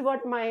 so this is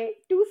what my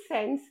 2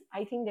 cents.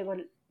 I think there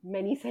were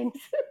many cents.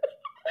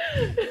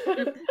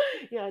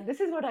 Yeah, this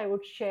is what I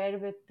would share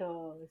with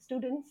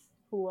students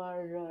who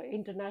are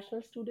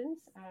international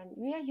students, and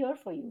we are here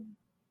for you.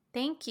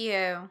 Thank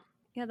you.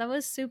 Yeah, that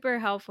was super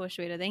helpful,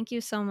 Shweta. Thank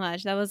you so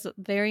much. That was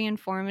very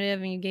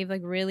informative, and you gave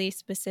like really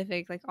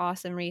specific, like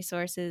awesome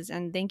resources.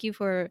 And thank you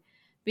for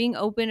being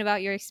open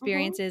about your Hmm.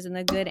 experiences and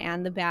the good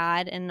and the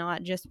bad, and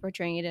not just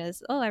portraying it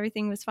as, oh,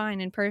 everything was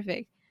fine and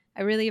perfect.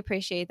 I really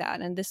appreciate that.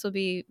 And this will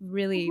be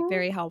really Hmm.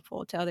 very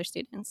helpful to other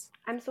students.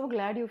 I'm so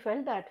glad you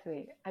felt that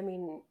way. I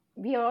mean,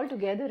 we are all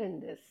together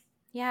in this.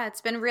 Yeah,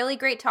 it's been really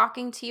great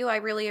talking to you. I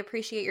really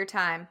appreciate your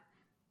time.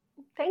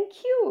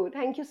 Thank you.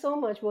 Thank you so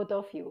much, both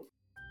of you.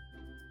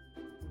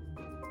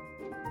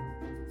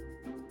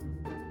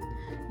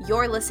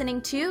 You're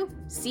listening to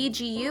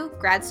CGU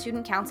Grad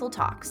Student Council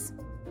Talks.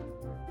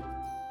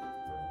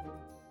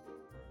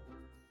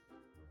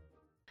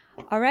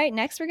 All right,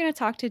 next we're going to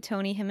talk to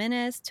Tony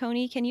Jimenez.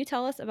 Tony, can you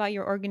tell us about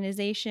your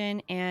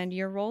organization and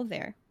your role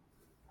there?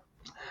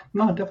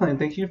 No, definitely.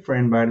 Thank you for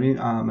inviting me.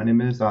 My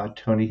name is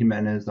Tony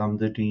Jimenez. I'm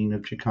the Dean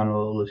of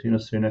Chicano Latino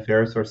Student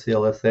Affairs, or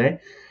CLSA,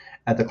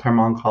 at the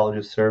Claremont College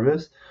of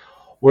Service.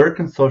 Work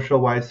and social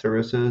wise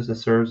services that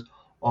serves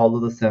all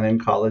of the 7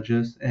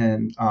 colleges,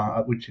 and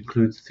which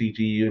includes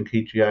CGU and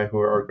KGI, who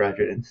are our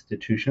graduate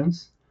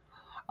institutions.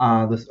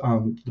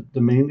 The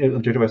main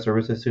objective of our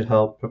service is to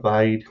help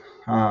provide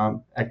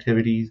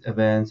activities,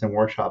 events, and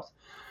workshops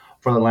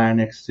for the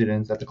Latinx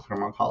students at the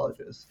Claremont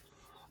colleges.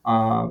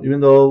 Even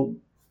though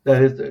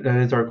that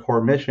is our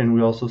core mission,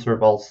 we also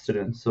serve all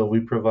students. So we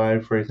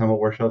provide, for example,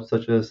 workshops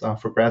such as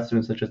for grad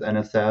students, such as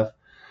NSF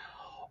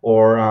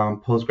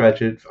or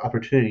postgraduate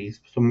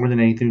opportunities. So more than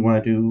anything, we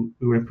want to do,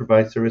 we want to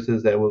provide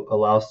services that will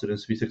allow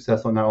students to be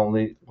successful not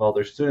only while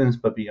they're students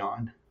but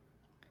beyond.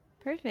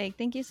 Perfect.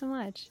 Thank you so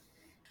much.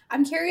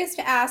 I'm curious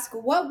to ask,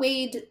 what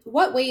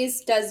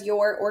ways does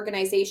your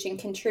organization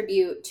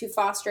contribute to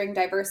fostering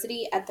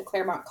diversity at the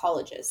Claremont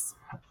colleges?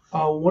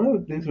 One of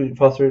the things we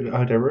foster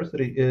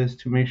diversity is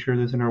to make sure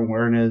there's an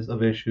awareness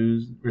of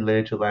issues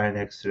related to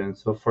Latinx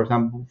students. So, for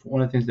example,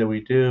 one of the things that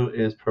we do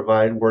is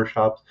provide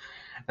workshops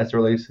as it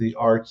relates to the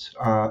arts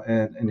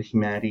and the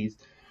humanities.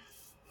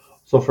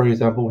 So, for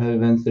example, we have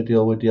events that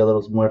deal with Dia de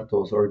los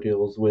Muertos or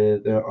deals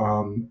with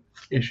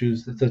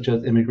issues such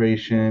as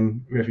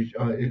immigration,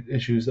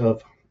 issues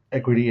of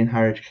equity in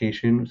higher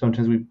education.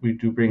 Sometimes we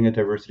do bring a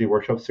diversity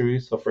workshop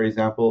series. So, for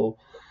example,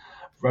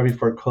 right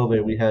before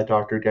COVID, we had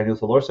Dr. Daniel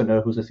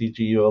Solorzano, who's a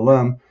CGU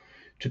alum,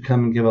 to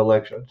come and give a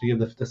lecture, to give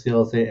the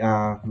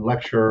CLSA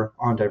lecture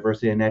on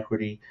diversity and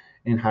equity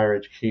in higher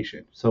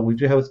education. So we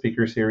do have a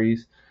speaker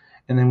series.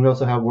 And then we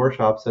also have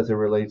workshops as it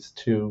relates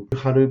to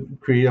how to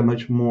create a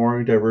much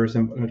more diverse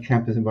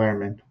campus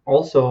environment.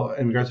 Also,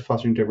 in regards to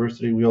fostering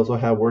diversity, we also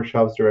have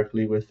workshops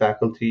directly with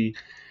faculty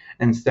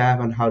and staff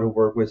on how to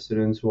work with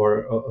students who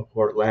are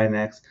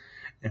Latinx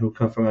and who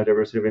come from a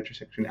diversity of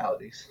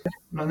intersectionalities.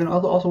 And then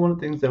also one of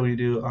the things that we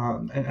do,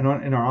 in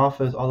our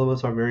office, all of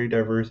us are very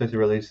diverse as it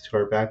relates to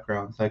our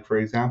backgrounds. Like, for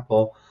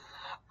example,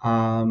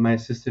 my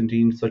assistant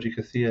dean, Sochi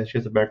Casilla, she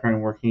has a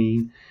background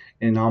working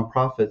in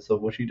nonprofits. So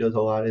what she does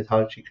a lot is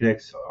how she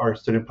connects our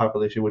student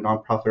population with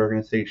nonprofit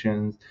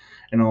organizations,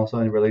 and also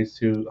it relates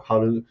to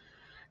how to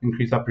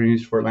increase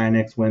opportunities for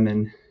Latinx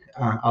women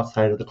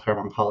outside of the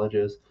Claremont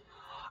colleges.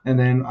 And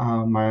then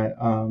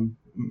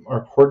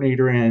our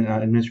coordinator and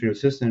administrative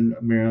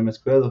assistant, Miriam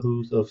Escuela,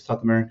 who's of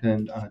South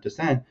American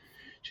descent,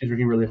 she's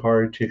working really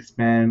hard to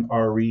expand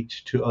our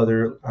reach to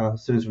other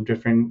students from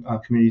different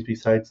communities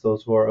besides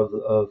those who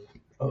are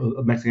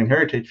of Mexican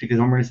heritage, because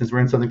normally since we're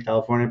in Southern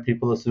California,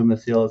 people assume that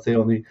CLSA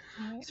only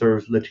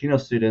serves Latino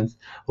students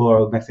who are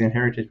of Mexican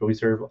heritage, but we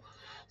serve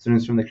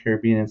students from the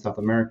Caribbean and South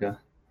America.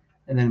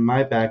 And then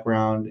my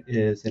background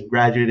is in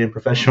graduate and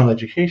professional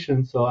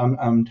education, so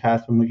I'm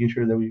tasked with making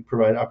sure that we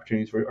provide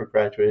opportunities for our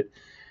graduate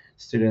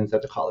students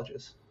at the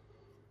colleges.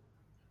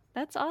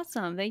 That's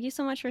awesome. Thank you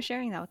so much for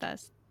sharing that with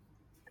us.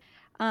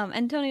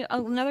 Antonio,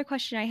 another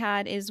question I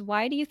had is,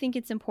 why do you think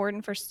it's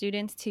important for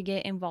students to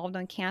get involved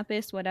on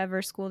campus,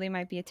 whatever school they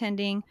might be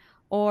attending,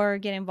 or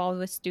get involved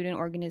with student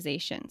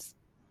organizations?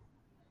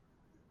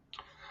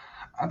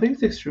 I think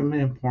it's extremely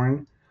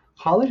important.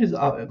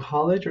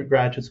 College or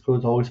graduate school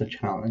is always a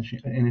challenge,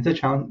 and it's a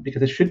challenge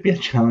because it should be a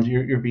challenge.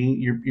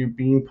 You're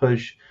being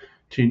pushed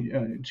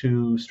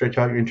to stretch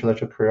out your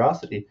intellectual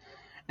curiosity,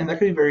 and that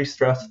can be very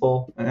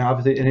stressful. And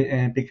obviously,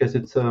 and because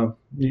it's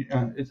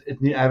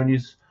new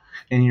avenues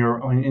in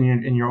your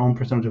own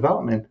personal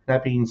development.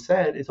 That being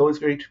said, it's always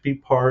great to be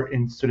part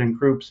in student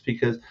groups,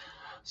 because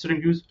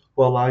student groups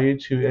will allow you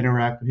to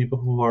interact with people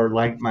who are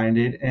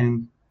like-minded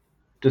and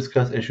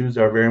discuss issues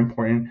that are very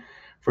important,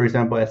 for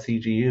example, at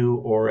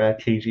CGU or at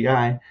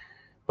KGI,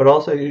 but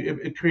also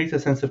it creates a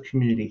sense of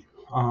community.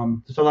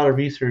 There's a lot of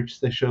research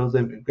that shows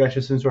that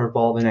graduate students who are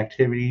involved in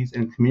activities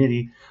and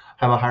community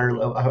have a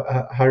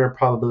higher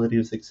probability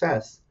of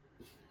success.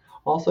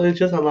 Also, it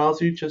just allows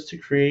you just to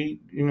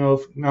create,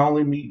 not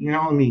only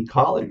meet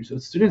colleagues,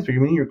 students, but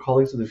you're meeting your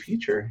colleagues of the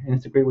future, and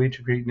it's a great way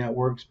to create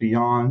networks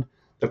beyond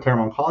the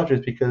Claremont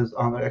colleges, because,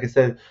 like I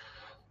said,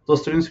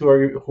 those students who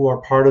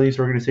are part of these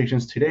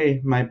organizations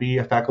today might be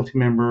a faculty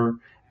member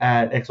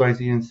at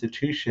XYZ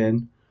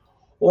institution,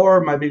 or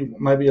might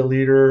be a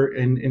leader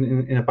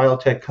in a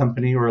biotech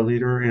company, or a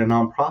leader in a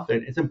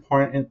nonprofit. It's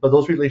important, but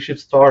those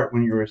relationships start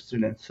when you're a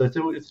student. So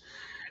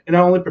it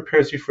not only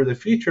prepares you for the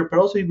future, but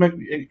also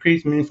it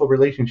creates meaningful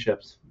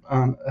relationships.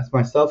 As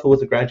myself, who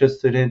was a graduate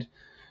student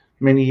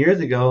many years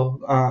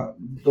ago,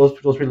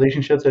 those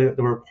relationships that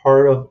were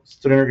part of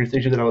student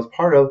organizations that I was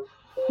part of,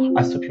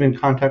 I still keep in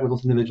contact with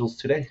those individuals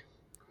today.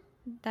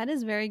 That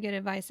is very good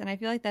advice. And I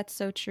feel like that's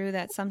so true,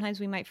 that sometimes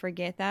we might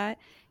forget that,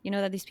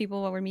 that these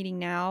people what we're meeting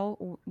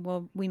now,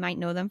 we might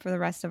know them for the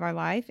rest of our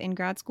life in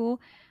grad school.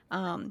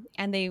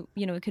 And they,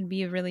 it could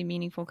be a really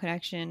meaningful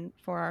connection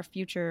for our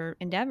future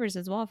endeavors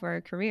as well, for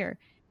our career.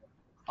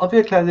 I'll be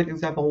a classic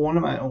example. One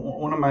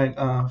of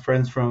my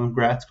friends from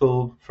grad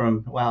school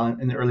in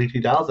the early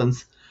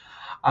 2000s,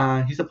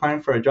 he's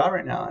applying for a job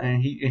right now,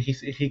 and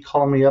he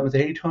called me up and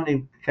said, "Hey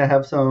Tony, can I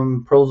have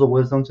some pearls of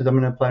wisdom? Since I'm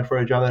going to apply for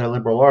a job at a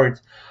liberal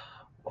arts,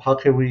 how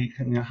can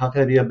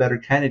I be a better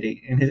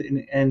candidate?"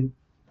 And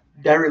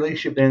that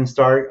relationship didn't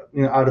start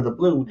out of the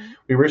blue.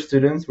 We were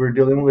students. We were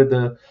dealing with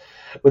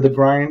the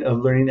grind of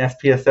learning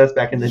SPSS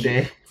back in the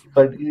day.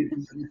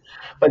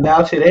 But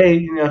now today,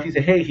 he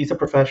said, "Hey, he's a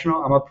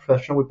professional. I'm a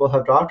professional. We both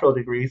have doctoral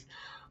degrees."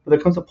 But there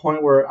comes a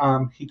point where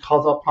he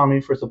calls upon me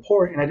for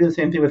support, and I do the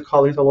same thing with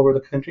colleagues all over the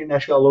country and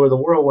actually all over the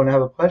world when I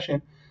have a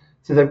question.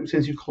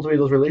 Since you cultivate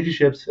those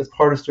relationships as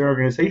part of student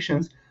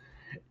organizations,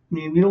 I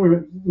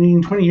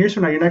mean, 20 years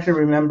from now, you're not going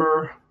to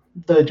remember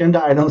the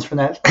agenda items from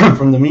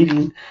the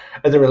meeting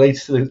as it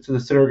relates to the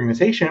student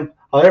organization.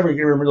 However, you're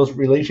going to remember those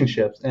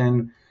relationships,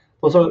 and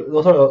those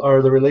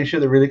are the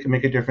relationships that really can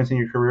make a difference in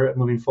your career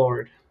moving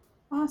forward.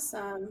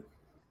 Awesome.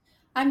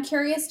 I'm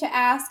curious to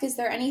ask, is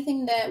there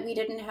anything that we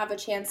didn't have a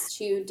chance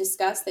to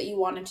discuss that you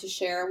wanted to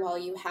share while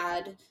you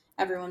had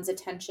everyone's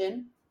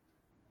attention?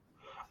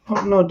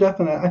 Oh, no,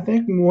 definitely. I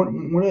think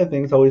one of the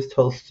things I always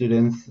tell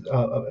students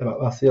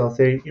about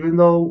CLSA, even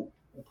though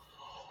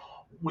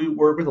we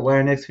work with the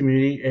Latinx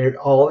community,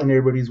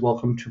 everybody's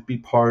welcome to be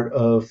part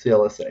of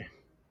CLSA.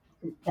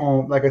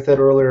 Like I said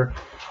earlier,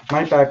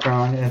 my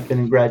background has been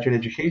in graduate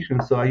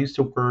education, so I used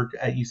to work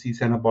at UC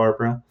Santa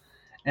Barbara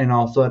and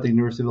also at the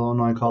University of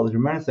Illinois College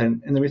of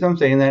Medicine. And the reason I'm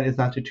saying that is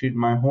not to toot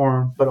my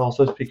horn, but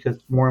also it's because,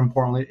 more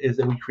importantly, is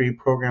that we create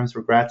programs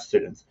for grad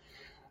students.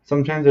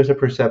 Sometimes there's a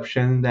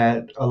perception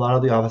that a lot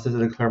of the offices at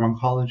the Claremont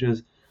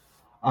colleges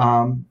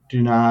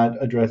do not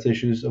address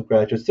issues of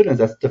graduate students.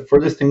 That's the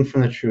furthest thing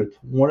from the truth.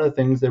 One of the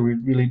things that we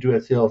really do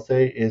at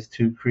CLSA is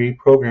to create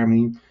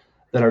programming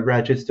that our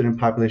graduate student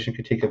population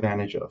could take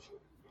advantage of.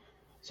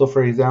 So,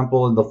 for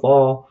example, in the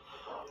fall,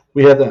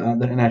 we have the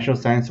National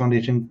Science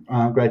Foundation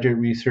Graduate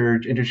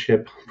Research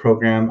Internship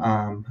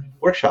Program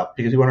workshop,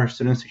 because we want our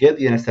students to get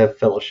the NSF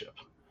fellowship.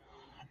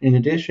 In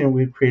addition,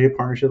 we've created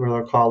partnerships with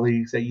our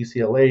colleagues at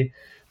UCLA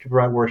to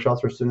provide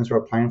workshops for students who are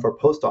applying for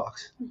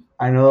postdocs.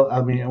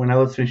 When I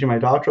was finishing my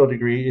doctoral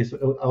degree,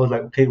 I was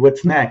like, okay,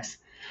 what's next?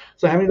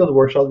 So having those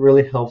workshops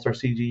really helps our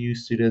CGU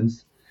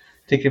students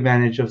take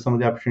advantage of some of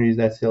the opportunities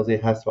that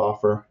CLSA has to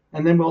offer.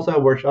 And then we also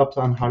have workshops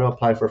on how to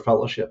apply for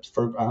fellowships,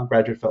 for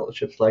graduate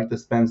fellowships like the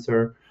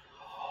Spencer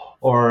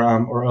or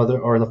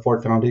the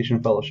Ford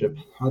Foundation Fellowship.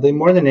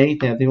 More than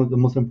anything, I think the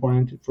most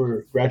important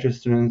for graduate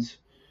students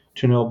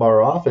to know about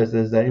our office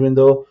is that even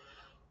though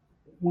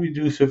we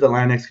do serve the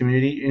Latinx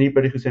community,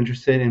 anybody who's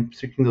interested in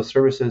seeking those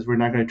services, we're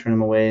not going to turn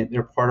them away.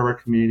 They're part of our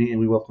community, and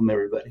we welcome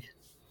everybody.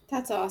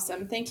 That's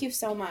awesome. Thank you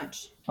so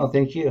much. Oh,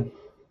 thank you.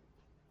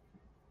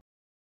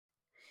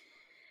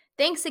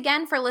 Thanks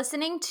again for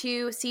listening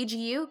to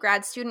CGU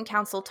Grad Student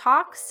Council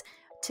Talks.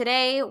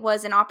 Today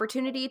was an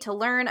opportunity to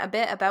learn a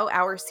bit about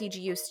our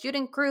CGU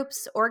student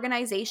groups,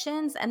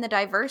 organizations, and the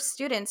diverse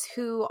students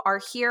who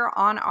are here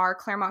on our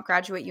Claremont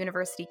Graduate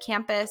University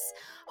campus.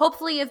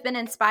 Hopefully, you've been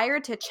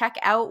inspired to check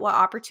out what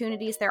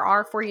opportunities there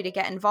are for you to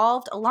get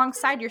involved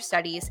alongside your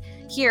studies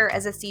here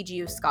as a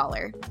CGU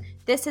scholar.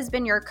 This has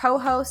been your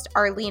co-host,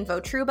 Arlene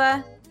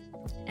Votruba.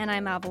 And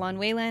I'm Avalon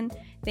Whalen.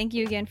 Thank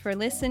you again for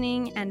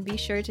listening, and be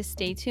sure to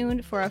stay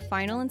tuned for a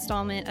final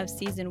installment of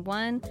Season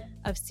 1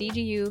 of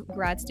CGU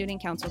Grad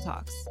Student Council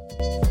Talks.